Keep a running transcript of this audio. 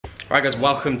Right guys,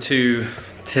 welcome to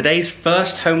today's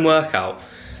first home workout.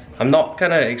 I'm not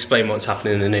gonna explain what's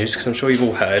happening in the news because I'm sure you've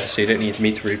all heard, so you don't need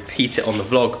me to repeat it on the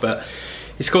vlog, but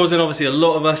it's causing obviously a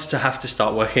lot of us to have to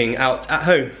start working out at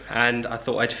home, and I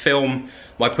thought I'd film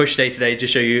my push day today to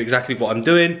show you exactly what I'm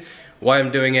doing, why I'm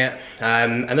doing it,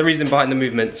 and the reason behind the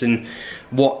movements and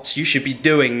what you should be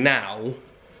doing now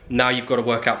you've got to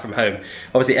work out from home.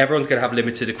 Obviously everyone's going to have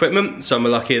limited equipment. Some are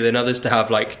luckier than others to have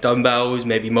like dumbbells,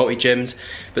 maybe multi-gyms,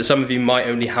 but some of you might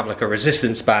only have like a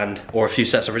resistance band or a few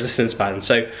sets of resistance bands.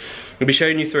 So we'll be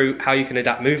showing you through how you can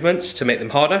adapt movements to make them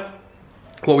harder,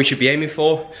 what we should be aiming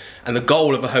for, and the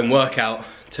goal of a home workout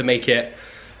to make it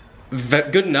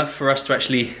good enough for us to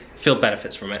actually feel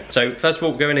benefits from it. So first of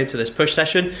all, we're going into this push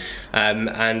session,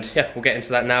 and yeah, we'll get into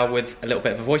that now with a little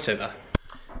bit of a voiceover.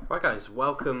 Right guys,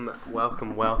 welcome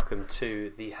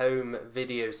to the home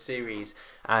video series,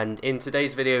 and in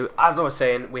today's video, as I was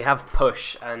saying, we have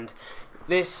push, and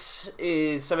this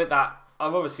is something that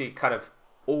I've obviously kind of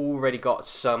already got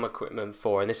some equipment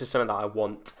for, and this is something that I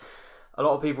want a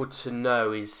lot of people to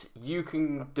know is you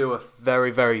can do a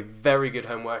very good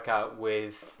home workout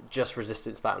with just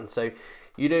resistance bands. So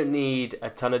you don't need a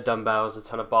ton of dumbbells, a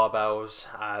ton of barbells.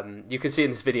 You can see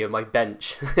in this video my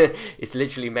bench is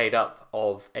literally made up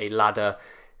of a ladder,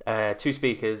 2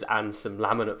 speakers and some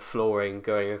laminate flooring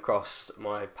going across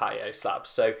my patio slabs.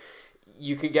 So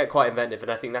you can get quite inventive,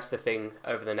 and I think that's the thing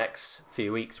over the next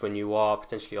few weeks when you are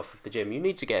potentially off of the gym. You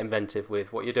need to get inventive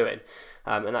with what you're doing,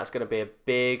 and that's going to be a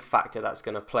big factor that's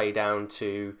going to play down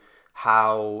to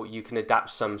how you can adapt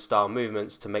some style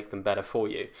movements to make them better for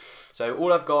you. So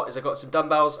all I've got is I've got some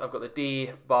dumbbells, I've got the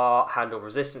D-bar handle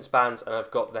resistance bands, and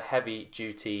I've got the heavy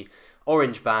duty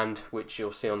orange band, which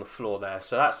you'll see on the floor there.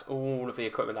 So that's all of the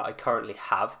equipment that I currently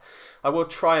have. I will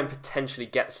try and potentially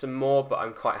get some more, but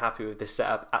I'm quite happy with this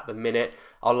setup at the minute.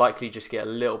 I'll likely just get a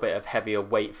little bit of heavier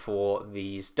weight for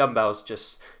these dumbbells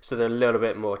just so they're a little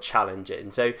bit more challenging.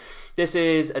 So this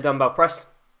is a dumbbell press,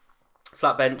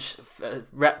 flat bench,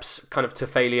 reps kind of to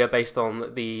failure based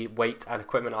on the weight and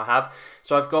equipment I have.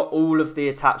 So I've got all of the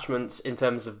attachments in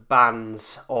terms of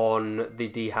bands on the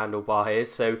D handlebar here.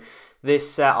 So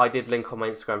this set I did link on my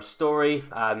Instagram story.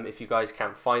 If you guys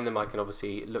can't find them, I can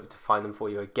obviously look to find them for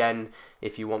you again.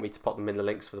 If you want me to pop them in the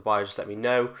links for the bio, just let me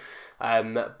know.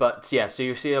 But yeah, so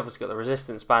you see I've obviously got the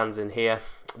resistance bands in here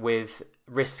with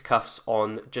wrist cuffs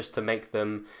on just to make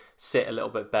them sit a little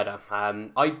bit better.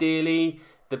 Ideally,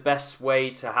 the best way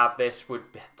to have this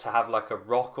would be to have like a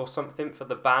rock or something for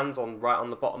the bands right on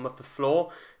the bottom of the floor,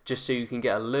 just so you can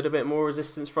get a little bit more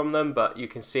resistance from them. But you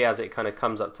can see as it kind of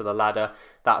comes up to the ladder,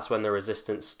 that's when the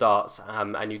resistance starts,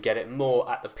 and you get it more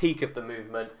at the peak of the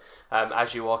movement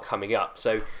as you are coming up.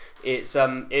 So it's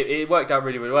it worked out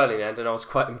really well in the end, and I was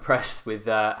quite impressed with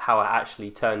how it actually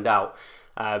turned out.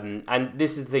 And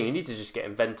this is the thing, you need to just get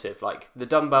inventive. Like the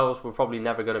dumbbells were probably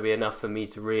never going to be enough for me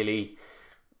to really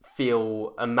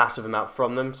feel a massive amount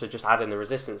from them, so just adding the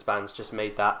resistance bands just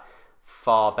made that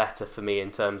far better for me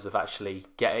in terms of actually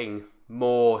getting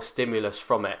more stimulus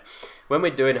from it. When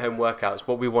we're doing home workouts,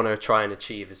 what we want to try and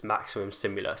achieve is maximum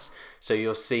stimulus. So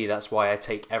you'll see that's why I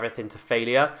take everything to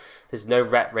failure. There's no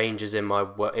rep ranges in my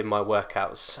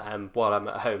workouts while I'm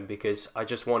at home, because I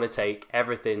just want to take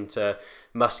everything to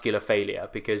muscular failure,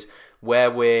 because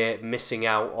where we're missing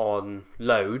out on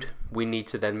load, we need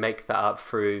to then make that up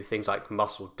through things like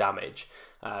muscle damage.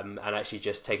 And actually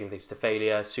just taking things to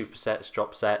failure, supersets,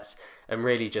 drop sets, and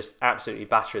really just absolutely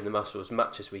battering the muscle as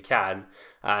much as we can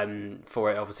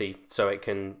for it, obviously, so we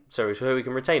can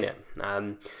retain it.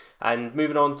 And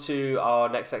moving on to our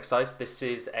next exercise, this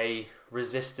is a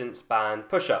resistance band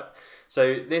push-up.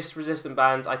 So this resistance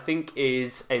band, I think,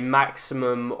 is a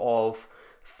maximum of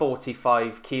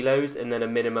 45 kilos and then a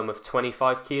minimum of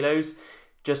 25 kilos.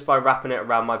 Just by wrapping it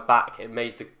around my back, it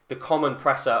made the common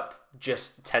press up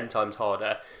just 10 times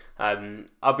harder.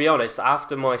 I'll be honest,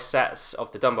 after my sets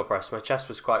of the dumbbell press, my chest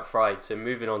was quite fried, so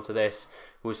moving on to this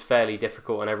was fairly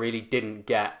difficult, and I really didn't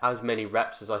get as many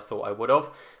reps as I thought I would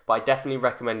have. But I definitely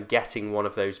recommend getting one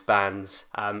of those bands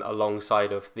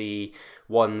alongside of the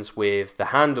ones with the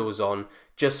handles on,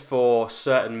 just for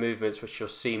certain movements which you'll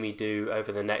see me do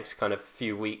over the next kind of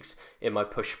few weeks in my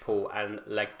push-pull and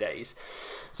leg days.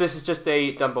 So this is just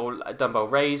a dumbbell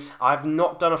raise. I've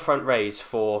not done a front raise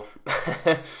for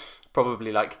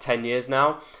probably like 10 years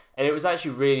now, and it was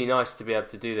actually really nice to be able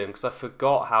to do them, because I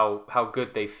forgot how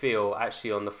good they feel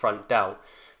actually on the front delt.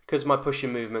 Because my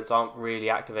pushing movements aren't really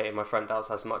activating my front delts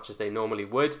as much as they normally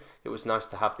would, it was nice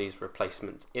to have these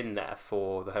replacements in there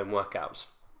for the home workouts.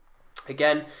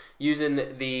 Again,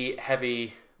 using the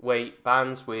heavy weight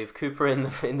bands with Cooper in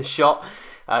the shot.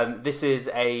 This is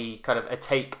a kind of a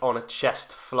take on a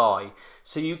chest fly.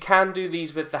 So you can do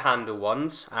these with the handle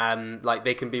ones, like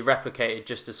they can be replicated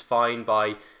just as fine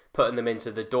by putting them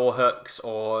into the door hooks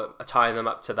or tying them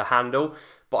up to the handle.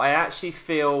 But I actually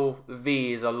feel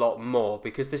these a lot more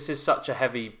because this is such a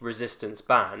heavy resistance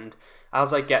band.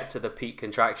 As I get to the peak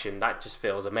contraction, that just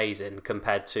feels amazing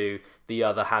compared to the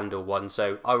other handle one.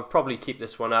 So I would probably keep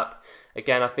this one up.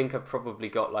 Again, I think I've probably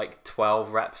got like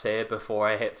 12 reps here before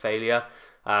I hit failure.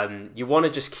 You want to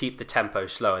just keep the tempo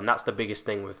slow, and that's the biggest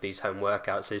thing with these home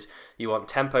workouts is you want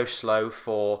tempo slow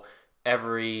for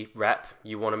every rep.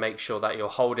 You want to make sure that you're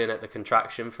holding at the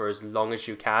contraction for as long as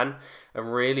you can,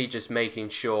 and really just making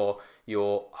sure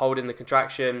you're holding the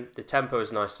contraction, the tempo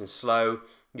is nice and slow,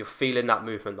 you're feeling that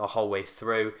movement the whole way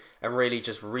through, and really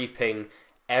just reaping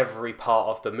every part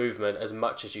of the movement as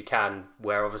much as you can,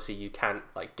 where obviously you can't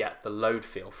like get the load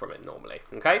feel from it normally.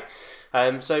 Okay,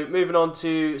 so moving on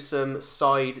to some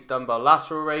side dumbbell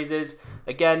lateral raises.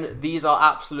 Again, these are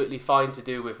absolutely fine to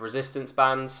do with resistance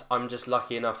bands. I'm just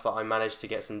lucky enough that I managed to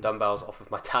get some dumbbells off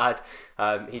of my dad.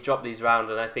 He dropped these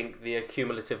around, and I think the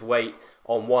accumulative weight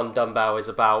on one dumbbell is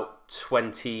about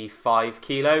 25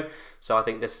 kilo. So I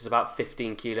think this is about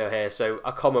 15 kilo here. So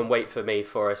a common weight for me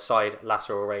for a side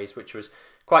lateral raise, which was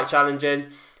quite challenging.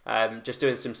 Just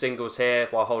doing some singles here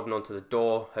while holding onto the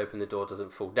door, hoping the door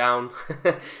doesn't fall down.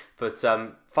 But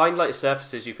find like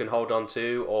surfaces you can hold on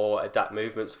to or adapt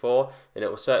movements for, and it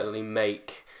will certainly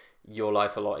make your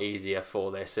life a lot easier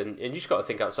for this. And you just got to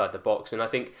think outside the box. And I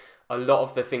think a lot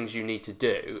of the things you need to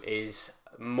do is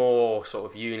more sort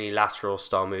of unilateral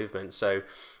style movements. So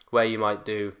where you might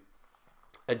do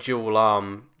a dual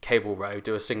arm cable row,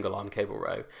 do a single arm cable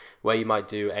row. Where you might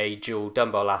do a dual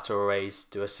dumbbell lateral raise,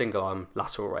 do a single arm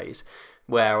lateral raise.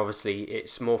 Where obviously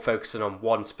it's more focusing on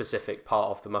one specific part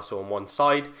of the muscle on one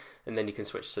side, and then you can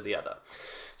switch to the other.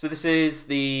 So this is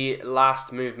the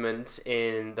last movement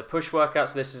in the push workout.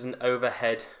 So this is an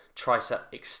overhead tricep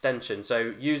extension.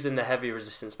 So using the heavy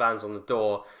resistance bands on the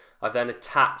door, I've then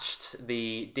attached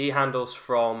the D handles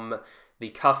from the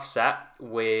cuff set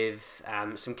with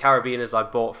some carabiners I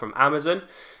bought from Amazon,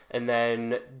 and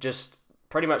then just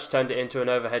pretty much turned it into an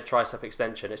overhead tricep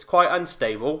extension. It's quite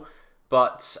unstable,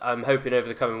 but I'm hoping over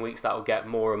the coming weeks that will get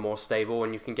more and more stable,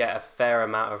 and you can get a fair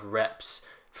amount of reps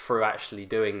through actually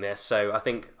doing this. So I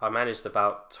think I managed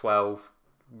about 12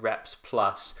 reps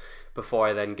plus before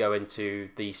I then go into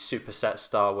the superset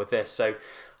style with this. So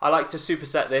I like to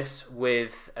superset this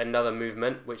with another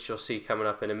movement, which you'll see coming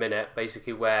up in a minute,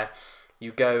 basically where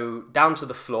you go down to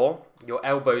the floor, your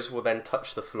elbows will then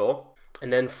touch the floor,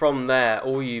 and then from there,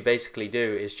 all you basically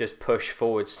do is just push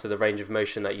forwards to the range of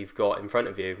motion that you've got in front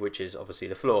of you, which is obviously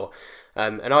the floor.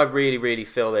 And I really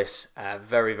feel this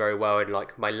very, very well in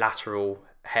like my lateral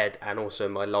head and also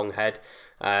my long head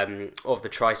of the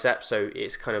tricep. So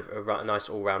it's kind of a nice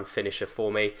all-round finisher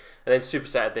for me. And then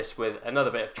supersetted this with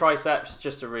another bit of triceps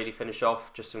just to really finish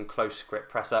off, just some close grip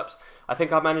press-ups. I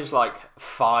think I managed like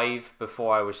 5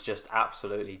 before I was just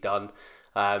absolutely done.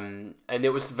 And it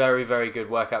was very, very good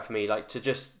workout for me, like to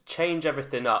just change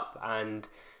everything up and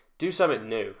do something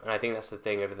new. And I think that's the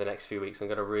thing over the next few weeks. I'm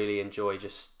going to really enjoy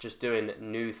just doing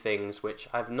new things, which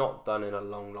I've not done in a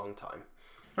long time.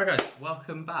 Right guys,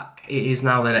 welcome back. It is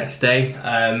now the next day,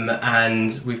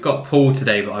 and we've got Paul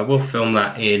today, but I will film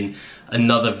that in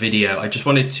another video. I just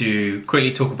wanted to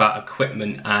quickly talk about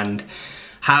equipment and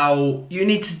how you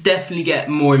need to definitely get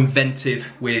more inventive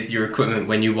with your equipment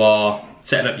when you are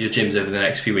setting up your gyms over the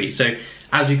next few weeks. So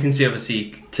as you can see,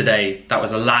 obviously today, that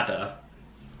was a ladder,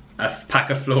 a pack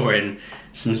of flooring,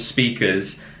 some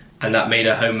speakers, and that made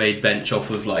a homemade bench off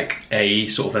of like a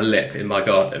sort of a lip in my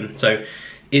garden. So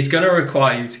it's going to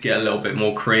require you to get a little bit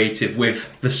more creative with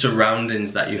the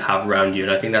surroundings that you have around you.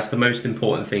 And I think that's the most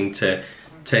important thing to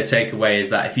take away,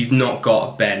 is that if you've not got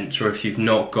a bench, or if you've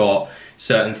not got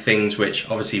certain things which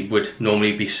obviously would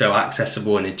normally be so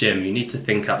accessible in a gym, you need to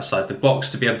think outside the box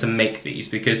to be able to make these,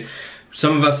 because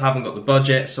some of us haven't got the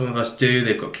budget, some of us do,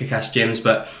 they've got kick-ass gyms,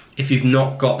 but if you've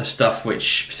not got the stuff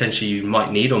which potentially you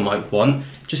might need or might want,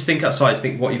 just think outside,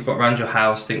 think what you've got around your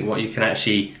house, think what you can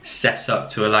actually set up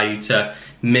to allow you to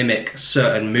mimic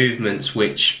certain movements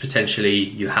which potentially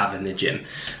you have in the gym.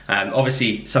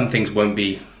 Obviously some things won't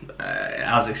be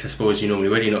as accessible as you normally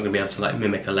would. You're not going to be able to like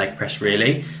mimic a leg press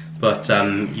really, but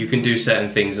you can do certain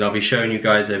things, and I'll be showing you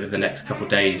guys over the next couple of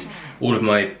days all of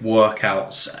my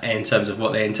workouts in terms of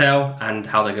what they entail and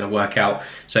how they're going to work out.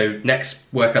 So next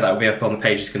workout that will be up on the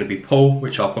page is going to be pull,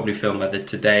 which I'll probably film either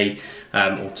today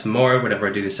or tomorrow, whenever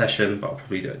I do the session, but I'll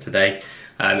probably do it today.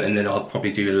 And then I'll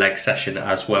probably do a leg session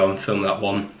as well and film that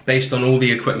one based on all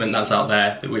the equipment that's out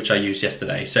there, which I used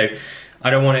yesterday. So I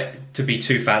don't want it to be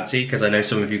too fancy, because I know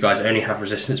some of you guys only have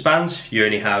resistance bands, you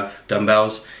only have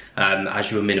dumbbells as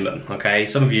your minimum, okay?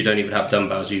 Some of you don't even have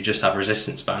dumbbells, you just have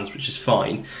resistance bands, which is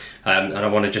fine. And I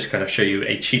want to just kind of show you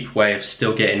a cheap way of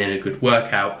still getting in a good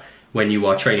workout when you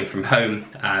are training from home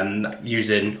and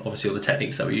using obviously all the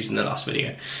techniques that we used in the last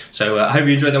video. So I hope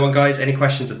you enjoyed that one, guys. Any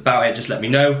questions about it, just let me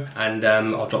know, and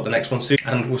I'll drop the next one soon,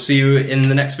 and we'll see you in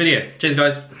the next video. Cheers,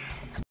 guys.